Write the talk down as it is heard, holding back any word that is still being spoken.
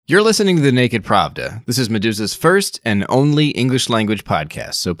You're listening to The Naked Pravda. This is Meduza's first and only English language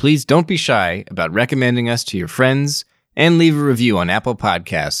podcast, so please don't be shy about recommending us to your friends and leave a review on Apple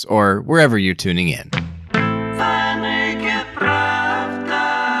Podcasts or wherever you're tuning in.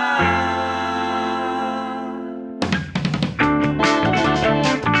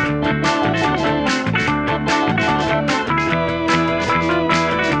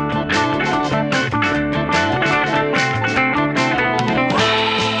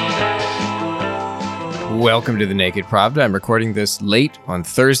 Welcome to The Naked Pravda. I'm recording this late on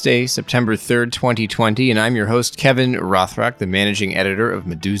Thursday, September 3rd, 2020, and I'm your host, Kevin Rothrock, the managing editor of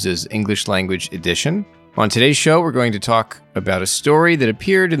Meduza's English language edition. On today's show, we're going to talk about a story that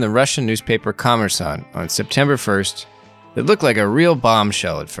appeared in the Russian newspaper Kommersant on September 1st that looked like a real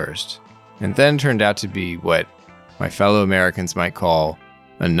bombshell at first, and then turned out to be what my fellow Americans might call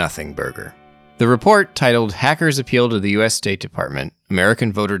a nothing burger. The report, titled Hackers Appeal to the U.S. State Department,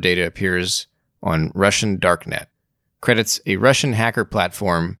 American Voter Data Appears on Russian Darknet, credits a Russian hacker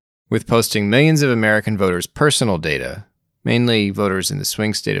platform with posting millions of American voters' personal data, mainly voters in the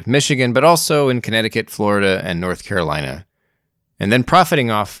swing state of Michigan, but also in Connecticut, Florida, and North Carolina, and then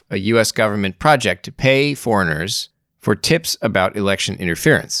profiting off a U.S. government project to pay foreigners for tips about election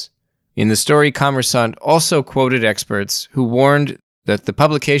interference. In the story, Kommersant also quoted experts who warned that the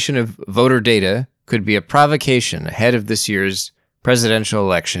publication of voter data could be a provocation ahead of this year's presidential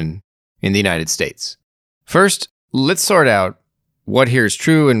election in the United States. First, let's sort out what here is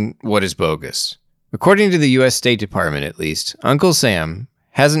true and what is bogus. According to the U.S. State Department, at least, Uncle Sam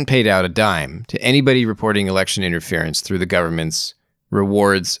hasn't paid out a dime to anybody reporting election interference through the government's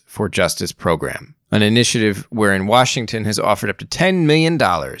Rewards for Justice program, an initiative wherein Washington has offered up to $10 million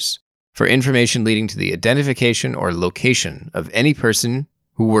for information leading to the identification or location of any person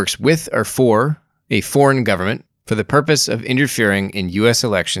who works with or for a foreign government for the purpose of interfering in U.S.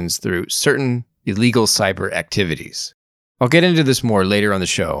 elections through certain illegal cyber activities. I'll get into this more later on the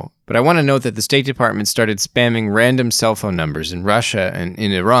show, but I want to note that the State Department started spamming random cell phone numbers in Russia and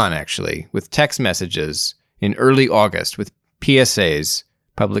in Iran, actually, with text messages in early August with PSAs,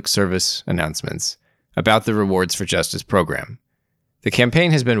 public service announcements, about the Rewards for Justice program. The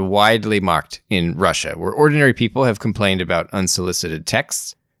campaign has been widely mocked in Russia, where ordinary people have complained about unsolicited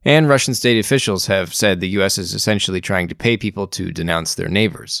texts, and Russian state officials have said the U.S. is essentially trying to pay people to denounce their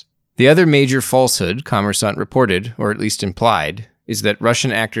neighbors. The other major falsehood Kommersant reported, or at least implied, is that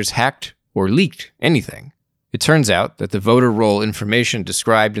Russian actors hacked or leaked anything. It turns out that the voter roll information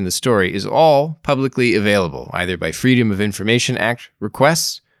described in the story is all publicly available, either by Freedom of Information Act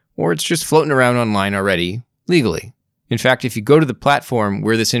requests, or it's just floating around online already, legally. In fact, if you go to the platform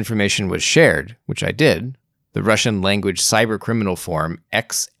where this information was shared, which I did, the Russian language cybercriminal forum,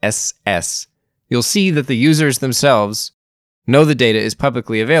 XSS, you'll see that the users themselves know the data is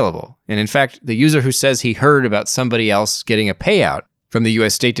publicly available. And in fact, the user who says he heard about somebody else getting a payout from the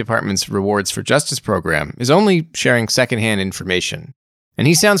U.S. State Department's Rewards for Justice program is only sharing secondhand information. And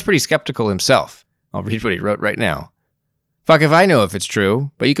he sounds pretty skeptical himself. I'll read what he wrote right now. Fuck if I know if it's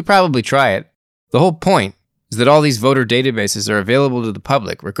true, but you could probably try it. The whole point is that all these voter databases are available to the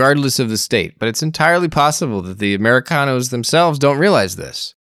public, regardless of the state, but it's entirely possible that the Americanos themselves don't realize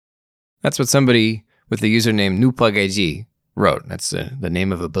this. That's what somebody with the username Nupagaji wrote. That's the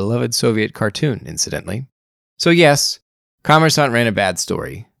name of a beloved Soviet cartoon, incidentally. So yes, Kommersant ran a bad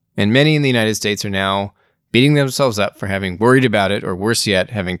story, and many in the United States are now beating themselves up for having worried about it, or worse yet,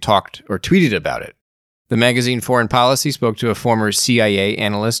 having talked or tweeted about it. The magazine Foreign Policy spoke to a former CIA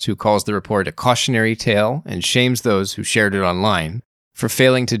analyst who calls the report a cautionary tale and shames those who shared it online for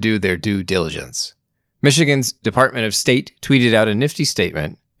failing to do their due diligence. Michigan's Department of State tweeted out a nifty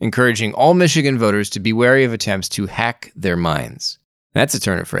statement encouraging all Michigan voters to be wary of attempts to hack their minds. That's a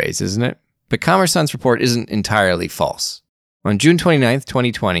turn of phrase, isn't it? But Kommersant's report isn't entirely false. On June 29,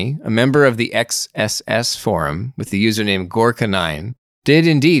 2020, a member of the XSS forum with the username Gorka9 did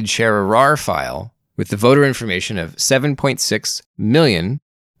indeed share a RAR file with the voter information of 7.6 million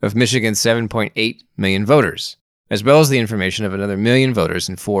of Michigan's 7.8 million voters, as well as the information of another million voters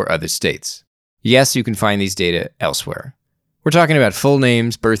in 4 other states. Yes, you can find these data elsewhere. We're talking about full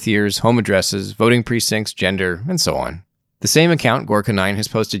names, birth years, home addresses, voting precincts, gender, and so on. The same account, Gorka9, has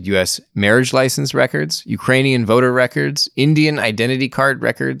posted U.S. marriage license records, Ukrainian voter records, Indian identity card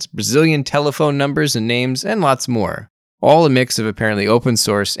records, Brazilian telephone numbers and names, and lots more. All a mix of apparently open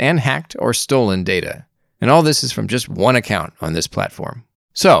source and hacked or stolen data. And all this is from just one account on this platform.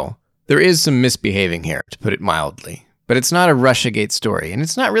 So, there is some misbehaving here, to put it mildly. But it's not a Russiagate story, and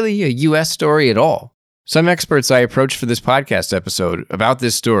it's not really a U.S. story at all. Some experts I approached for this podcast episode about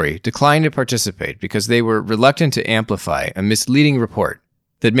this story declined to participate because they were reluctant to amplify a misleading report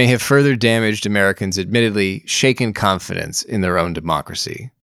that may have further damaged Americans' admittedly shaken confidence in their own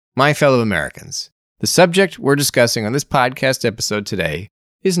democracy. My fellow Americans, the subject we're discussing on this podcast episode today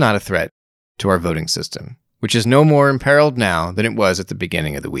is not a threat to our voting system, which is no more imperiled now than it was at the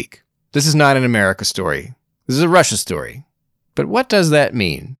beginning of the week. This is not an America story. This is a Russia story. But what does that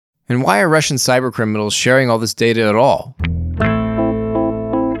mean? And why are Russian cybercriminals sharing all this data at all?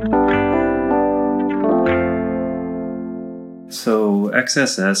 So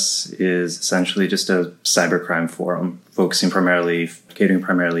XSS is essentially just a cybercrime forum catering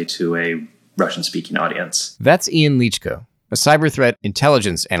primarily to a Russian-speaking audience. That's Ian Lichko, a cyber threat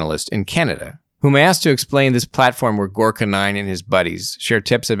intelligence analyst in Canada, whom I asked to explain this platform where Gorka9 and his buddies share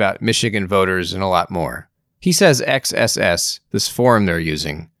tips about Michigan voters and a lot more. He says XSS, this forum they're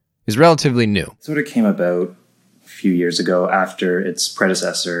using, is relatively new. It sort of came about a few years ago after its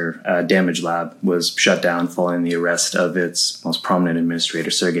predecessor, Damage Lab, was shut down following the arrest of its most prominent administrator,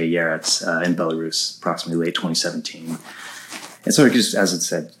 Sergei Yarets, in Belarus, approximately late 2017. It sort of just, as it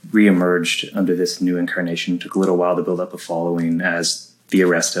said, re-emerged under this new incarnation. It took a little while to build up a following as the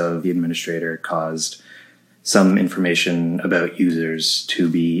arrest of the administrator caused some information about users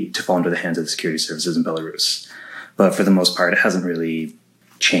to fall into the hands of the security services in Belarus. But for the most part, it hasn't really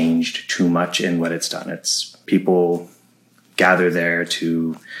changed too much in what it's done. It's people gather there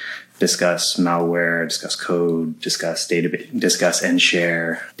to discuss malware, discuss code, discuss and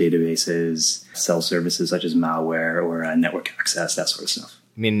share databases, sell services such as malware or network access, that sort of stuff.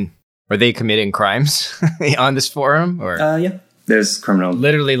 I mean, are they committing crimes on this forum? Or yeah, there's criminal.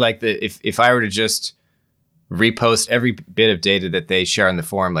 Literally, like if I were to just repost every bit of data that they share on the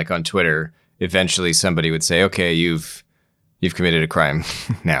forum, like on Twitter, eventually somebody would say, "Okay, you've committed a crime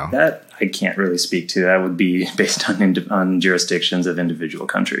now." That I can't really speak to. That would be based on jurisdictions of individual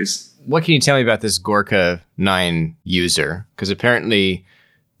countries. What can you tell me about this Gorka9 user? Because apparently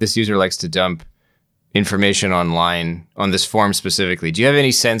this user likes to dump information online on this forum specifically. Do you have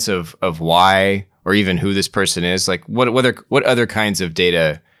any sense of why or even who this person is? Like what other kinds of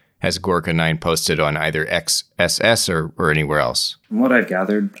data has Gorka9 posted on either XSS or anywhere else? From what I've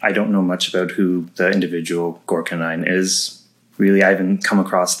gathered, I don't know much about who the individual Gorka9 is. Really, I haven't come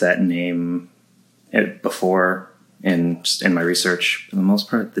across that name before in my research. For the most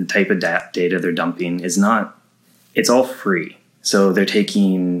part, the type of data they're dumping it's all free. So they're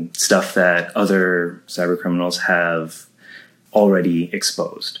taking stuff that other cybercriminals have already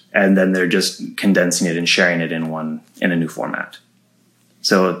exposed, and then they're just condensing it and sharing it in a new format.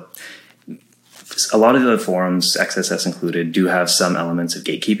 So a lot of the forums, XSS included, do have some elements of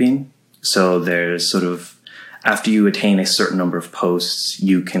gatekeeping. So there's sort of, after you attain a certain number of posts,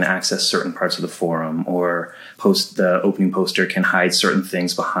 you can access certain parts of the forum, or the opening poster can hide certain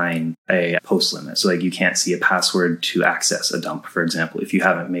things behind a post limit. So like you can't see a password to access a dump, for example, if you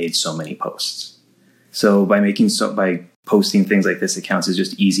haven't made so many posts. So by posting things like this, it counts as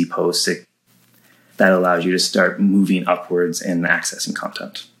just easy posts. That allows you to start moving upwards in accessing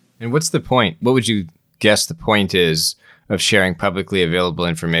content. And what's the point? What would you guess the point is of sharing publicly available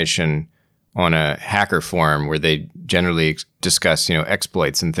information on a hacker forum where they generally discuss,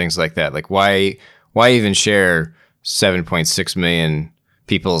 exploits and things like that? Like why even share 7.6 million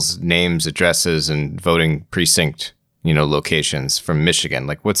people's names, addresses, and voting precinct, locations from Michigan?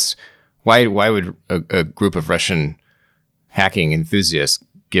 Like why would a group of Russian hacking enthusiasts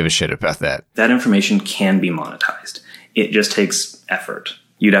give a shit about that? That information can be monetized. It just takes effort.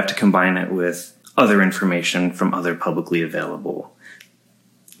 You'd have to combine it with other information from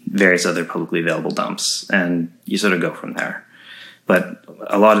various other publicly available dumps, and you sort of go from there. But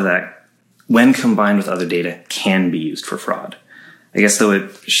a lot of that, when combined with other data, can be used for fraud. I guess, though,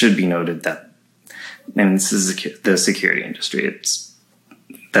 it should be noted that, and this is the security industry,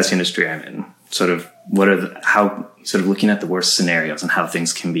 that's the industry I'm in. Sort of looking at the worst scenarios and how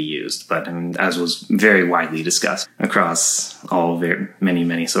things can be used. But as was very widely discussed across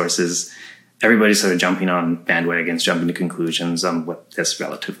many sources, everybody's sort of jumping on bandwagons, jumping to conclusions on what this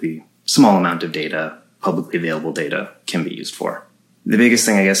relatively small amount of data, publicly available data, can be used for. The biggest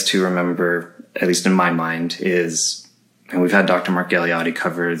thing, I guess, to remember, at least in my mind, is, and we've had Dr. Mark Galeotti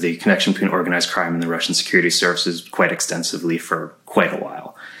cover the connection between organized crime and the Russian security services quite extensively for quite a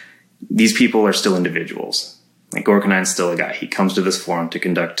while. These people are still individuals. Like Gorka9 is still a guy. He comes to this forum to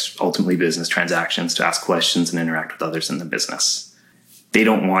conduct ultimately business transactions, to ask questions and interact with others in the business. They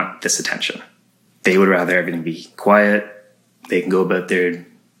don't want this attention. They would rather everything be quiet. They can go about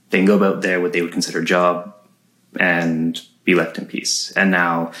what they would consider job and be left in peace. And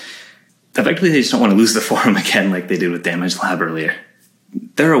now, effectively, they just don't want to lose the forum again like they did with Damage Lab earlier.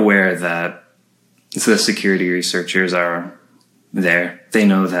 They're aware that the security researchers are there. They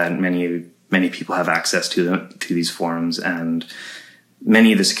know that many people have access to these forums, and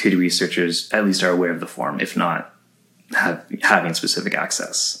many of the security researchers at least are aware of the forum, if not having specific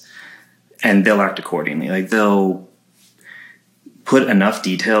access. And they'll act accordingly. Like, they'll put enough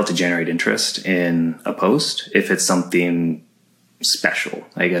detail to generate interest in a post if it's something special,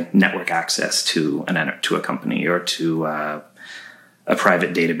 like a network access to a company or to a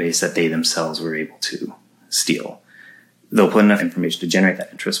private database that they themselves were able to steal. They'll put enough information to generate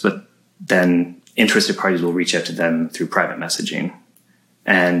that interest, but then interested parties will reach out to them through private messaging,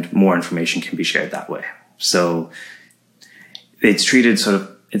 and more information can be shared that way. So it's treated sort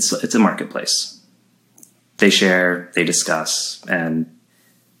of, it's a marketplace. They share, they discuss, and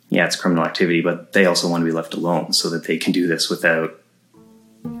yeah, it's criminal activity, but they also want to be left alone so that they can do this without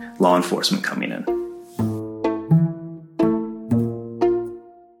law enforcement coming in.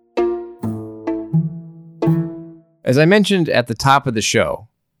 As I mentioned at the top of the show,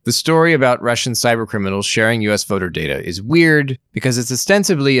 the story about Russian cybercriminals sharing U.S. voter data is weird because it's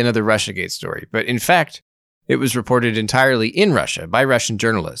ostensibly another Russiagate story, but in fact, it was reported entirely in Russia by Russian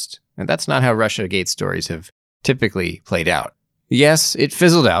journalists, and that's not how Russiagate stories have typically played out. Yes, it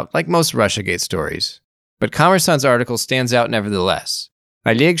fizzled out, like most Russiagate stories, but Kommersant's article stands out nevertheless.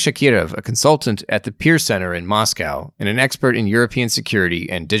 Oleg Shakirov, a consultant at the Peer Center in Moscow and an expert in European security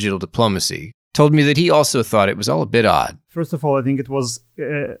and digital diplomacy, told me that he also thought it was all a bit odd. First of all, I think it was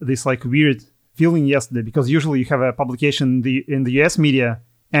this weird feeling yesterday, because usually you have a publication in the US media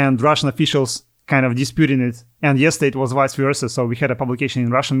and Russian officials kind of disputing it. And yesterday it was vice versa. So we had a publication in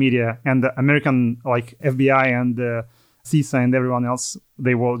Russian media, and the American FBI and CISA and everyone else,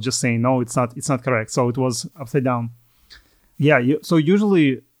 they were just saying, no, it's not correct. So it was upside down. Yeah. So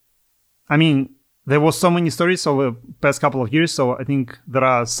usually, I mean, there was so many stories over the past couple of years. So I think there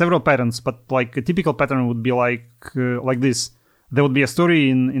are several patterns, but like a typical pattern would be like this. There would be a story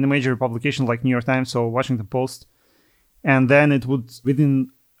in a major publication like New York Times or Washington Post. And then it would, within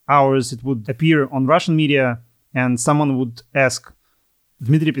hours, it would appear on Russian media, and someone would ask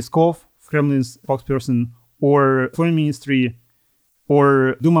Dmitry Peskov, Kremlin's spokesperson, or Foreign Ministry,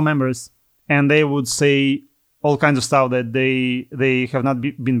 or Duma members, and they would say all kinds of stuff that they have not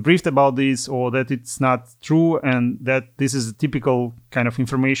been briefed about this, or that it's not true, and that this is a typical kind of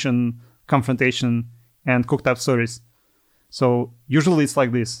information confrontation and cooked up stories. So usually it's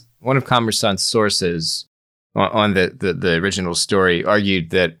like this. One of Kommersant's sources on the original story argued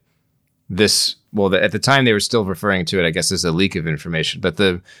that at the time they were still referring to it, I guess, as a leak of information. But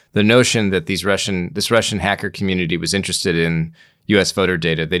the notion that this Russian hacker community was interested in U.S. voter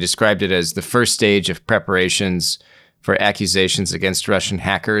data, they described it as the first stage of preparations for accusations against Russian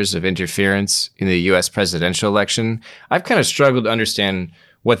hackers of interference in the U.S. presidential election. I've kind of struggled to understand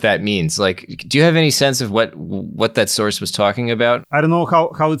what that means. Like, do you have any sense of what that source was talking about? I don't know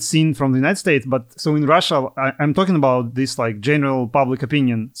how it's seen from the United States, but so in Russia, I'm talking about this general public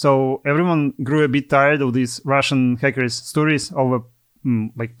opinion. So everyone grew a bit tired of these Russian hackers stories over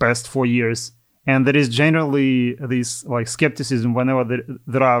past 4 years. And there is generally this skepticism whenever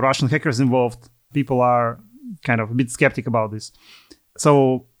there are Russian hackers involved. People are kind of a bit skeptic about this.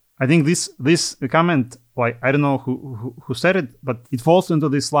 So I think this comment, I don't know who said it, but it falls into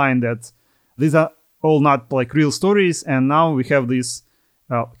this line that these are all not real stories, and now we have this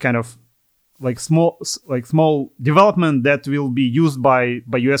kind of small development that will be used by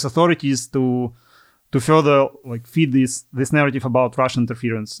US authorities to further feed this narrative about Russian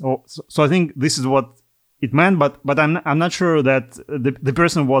interference. So I think this is what it meant, but I'm not sure that the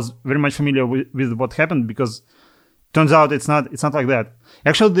person was very much familiar with what happened, because turns out it's not like that.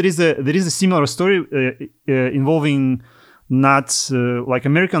 Actually, there is a similar story involving not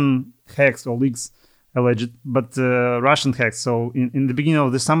American hacks or leaks alleged, but Russian hacks. So in the beginning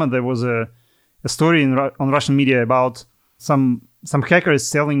of the summer, there was a story on Russian media about some hackers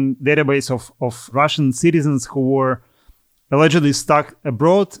selling database of Russian citizens who were allegedly stuck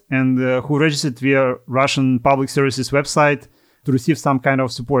abroad and who registered via Russian public services website to receive some kind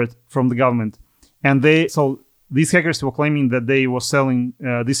of support from the government. And these hackers were claiming that they were selling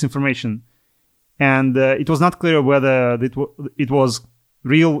this information. And it was not clear whether it was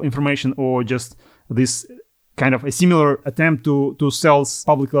real information or just this kind of a similar attempt to sell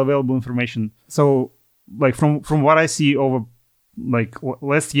publicly available information. So from what I see over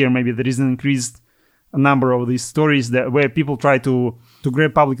last year, maybe there is an increased number of these stories where people try to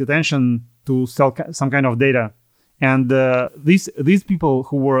grab public attention to sell some kind of data. And these people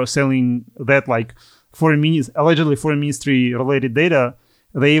who were selling that allegedly foreign ministry related data,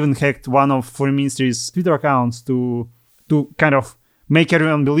 they even hacked one of foreign ministry's Twitter accounts to kind of make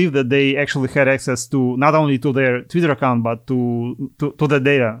everyone believe that they actually had access to not only to their Twitter account but to the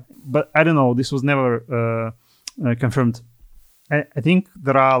data. But I don't know. This was never confirmed. I think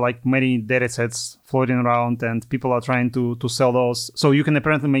there are like many data sets floating around and people are trying to sell those. So you can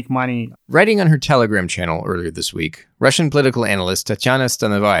apparently make money. Writing on her Telegram channel earlier this week, Russian political analyst Tatyana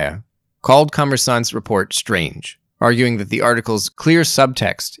Stanovaya called Kommersant's report strange, arguing that the article's clear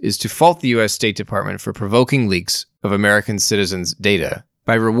subtext is to fault the U.S. State Department for provoking leaks of American citizens' data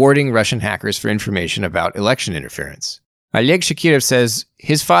by rewarding Russian hackers for information about election interference. Oleg Shakirov says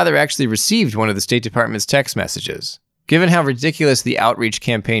his father actually received one of the State Department's text messages. Given how ridiculous the outreach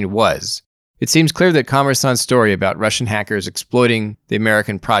campaign was, it seems clear that Kommersant's story about Russian hackers exploiting the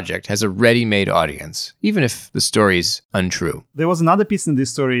American project has a ready-made audience, even if the story's untrue. There was another piece in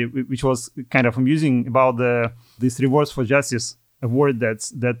this story which was kind of amusing about this Rewards for Justice award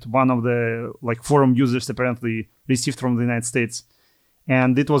that one of the forum users apparently received from the United States.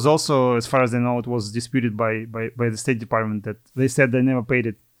 And it was also, as far as I know, it was disputed by the State Department that they said they never paid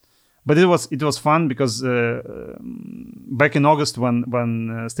it. But it was fun because back in August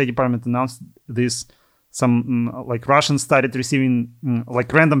when State Department announced this, some Russians started receiving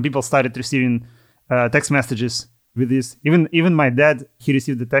random people started receiving text messages with this. Even my dad, he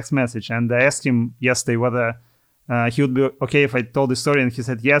received the text message, and I asked him yesterday whether he would be okay if I told the story, and he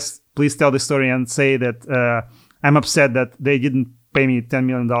said yes, please tell the story and say that I'm upset that they didn't pay me $10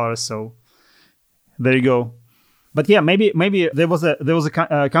 million. So there you go. But yeah, maybe there was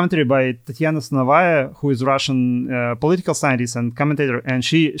a commentary by Tatyana Stanovaya, who is Russian political scientist and commentator, and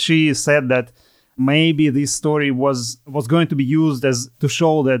she said that maybe this story was going to be used as to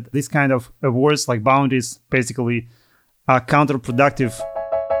show that this kind of awards like bounties basically are counterproductive.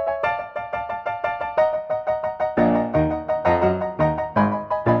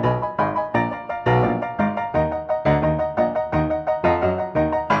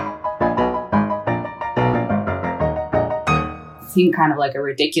 Seemed kind of like a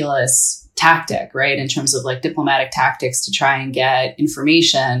ridiculous tactic, right? In terms of diplomatic tactics to try and get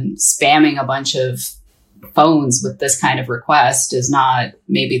information, spamming a bunch of phones with this kind of request is not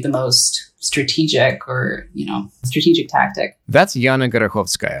maybe the most strategic or, strategic tactic. That's Yana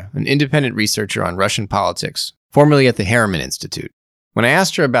Gorokhovskaya, an independent researcher on Russian politics, formerly at the Harriman Institute. When I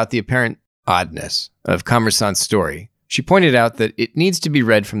asked her about the apparent oddness of Kommersant's story, she pointed out that it needs to be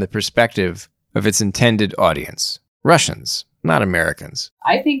read from the perspective of its intended audience, Russians, not Americans.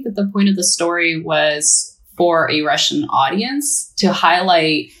 I think that the point of the story was for a Russian audience to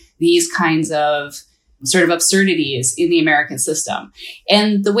highlight these kinds of sort of absurdities in the American system.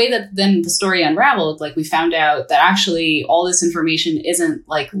 And the way that then the story unraveled, we found out that actually all this information isn't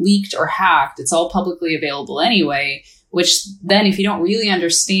leaked or hacked. It's all publicly available anyway, which then if you don't really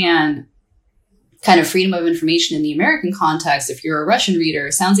understand kind of freedom of information in the American context, if you're a Russian reader,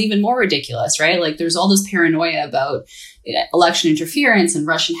 sounds even more ridiculous, right? There's all this paranoia about election interference and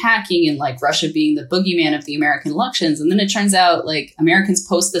Russian hacking and Russia being the boogeyman of the American elections. And then it turns out Americans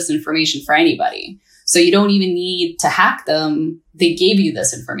post this information for anybody. So you don't even need to hack them. They gave you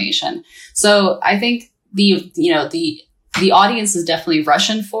this information. So I think the audience is definitely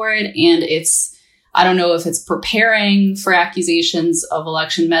Russian for it. And I don't know if it's preparing for accusations of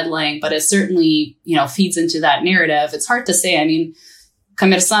election meddling, but it certainly, feeds into that narrative. It's hard to say. I mean,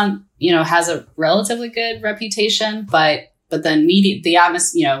 Kommersant, has a relatively good reputation, but then media,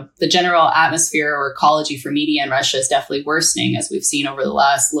 the general atmosphere or ecology for media in Russia is definitely worsening, as we've seen over the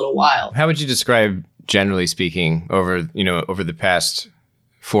last little while. How would you describe, generally speaking, over the past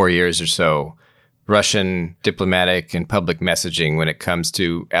 4 years or so, Russian diplomatic and public messaging when it comes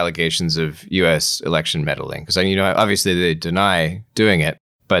to allegations of U.S. election meddling? Because, obviously they deny doing it,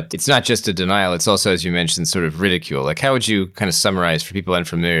 but it's not just a denial. It's also, as you mentioned, sort of ridicule. How would you kind of summarize for people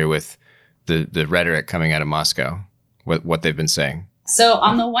unfamiliar with the rhetoric coming out of Moscow, what they've been saying? So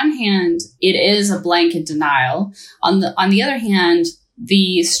on the one hand, it is a blanket denial. On the other hand,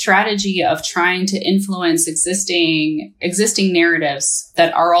 the strategy of trying to influence existing narratives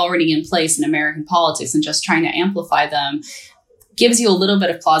that are already in place in American politics and just trying to amplify them gives you a little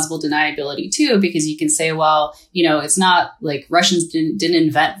bit of plausible deniability too, because you can say, well, it's not Russians didn't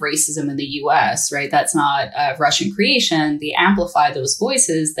invent racism in the US, right? That's not a Russian creation. They amplify those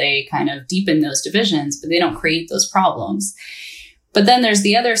voices. They kind of deepen those divisions, but they don't create those problems. But then there's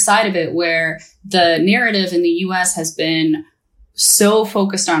the other side of it where the narrative in the US has been so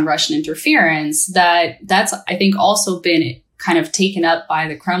focused on Russian interference that's, I think, also been kind of taken up by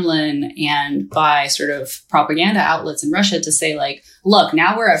the Kremlin and by sort of propaganda outlets in Russia to say look,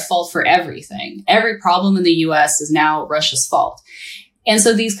 now we're at fault for everything. Every problem in the US is now Russia's fault. And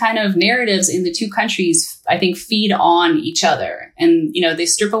so these kind of narratives in the two countries, I think, feed on each other. And, they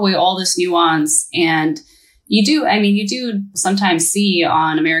strip away all this nuance. And you do sometimes see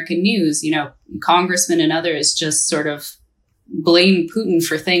on American news, congressmen and others just sort of blame Putin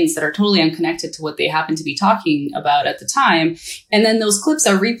for things that are totally unconnected to what they happen to be talking about at the time. And then those clips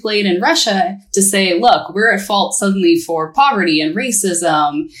are replayed in Russia to say, look, we're at fault suddenly for poverty and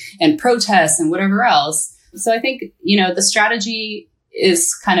racism and protests and whatever else. So I think, the strategy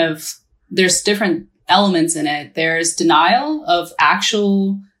is there's different elements in it. There's denial of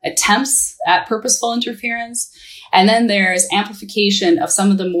actual attempts at purposeful interference. And then there's amplification of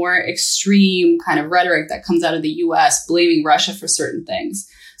some of the more extreme kind of rhetoric that comes out of the US, blaming Russia for certain things.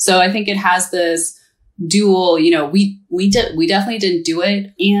 So I think it has this dual, we definitely didn't do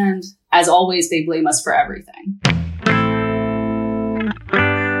it. And as always, they blame us for everything.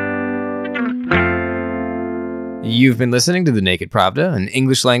 You've been listening to The Naked Pravda, an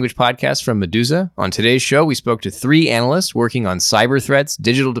English language podcast from Meduza. On today's show, we spoke to 3 analysts working on cyber threats,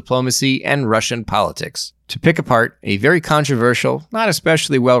 digital diplomacy, and Russian politics to pick apart a very controversial, not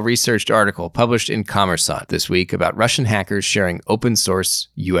especially well-researched article published in Kommersant this week about Russian hackers sharing open-source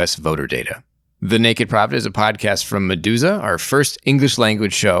U.S. voter data. The Naked Pravda is a podcast from Meduza, our first English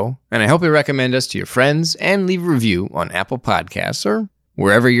language show, and I hope you'll recommend us to your friends and leave a review on Apple Podcasts or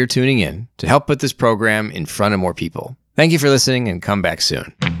wherever you're tuning in to help put this program in front of more people. Thank you for listening and come back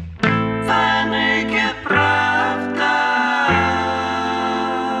soon.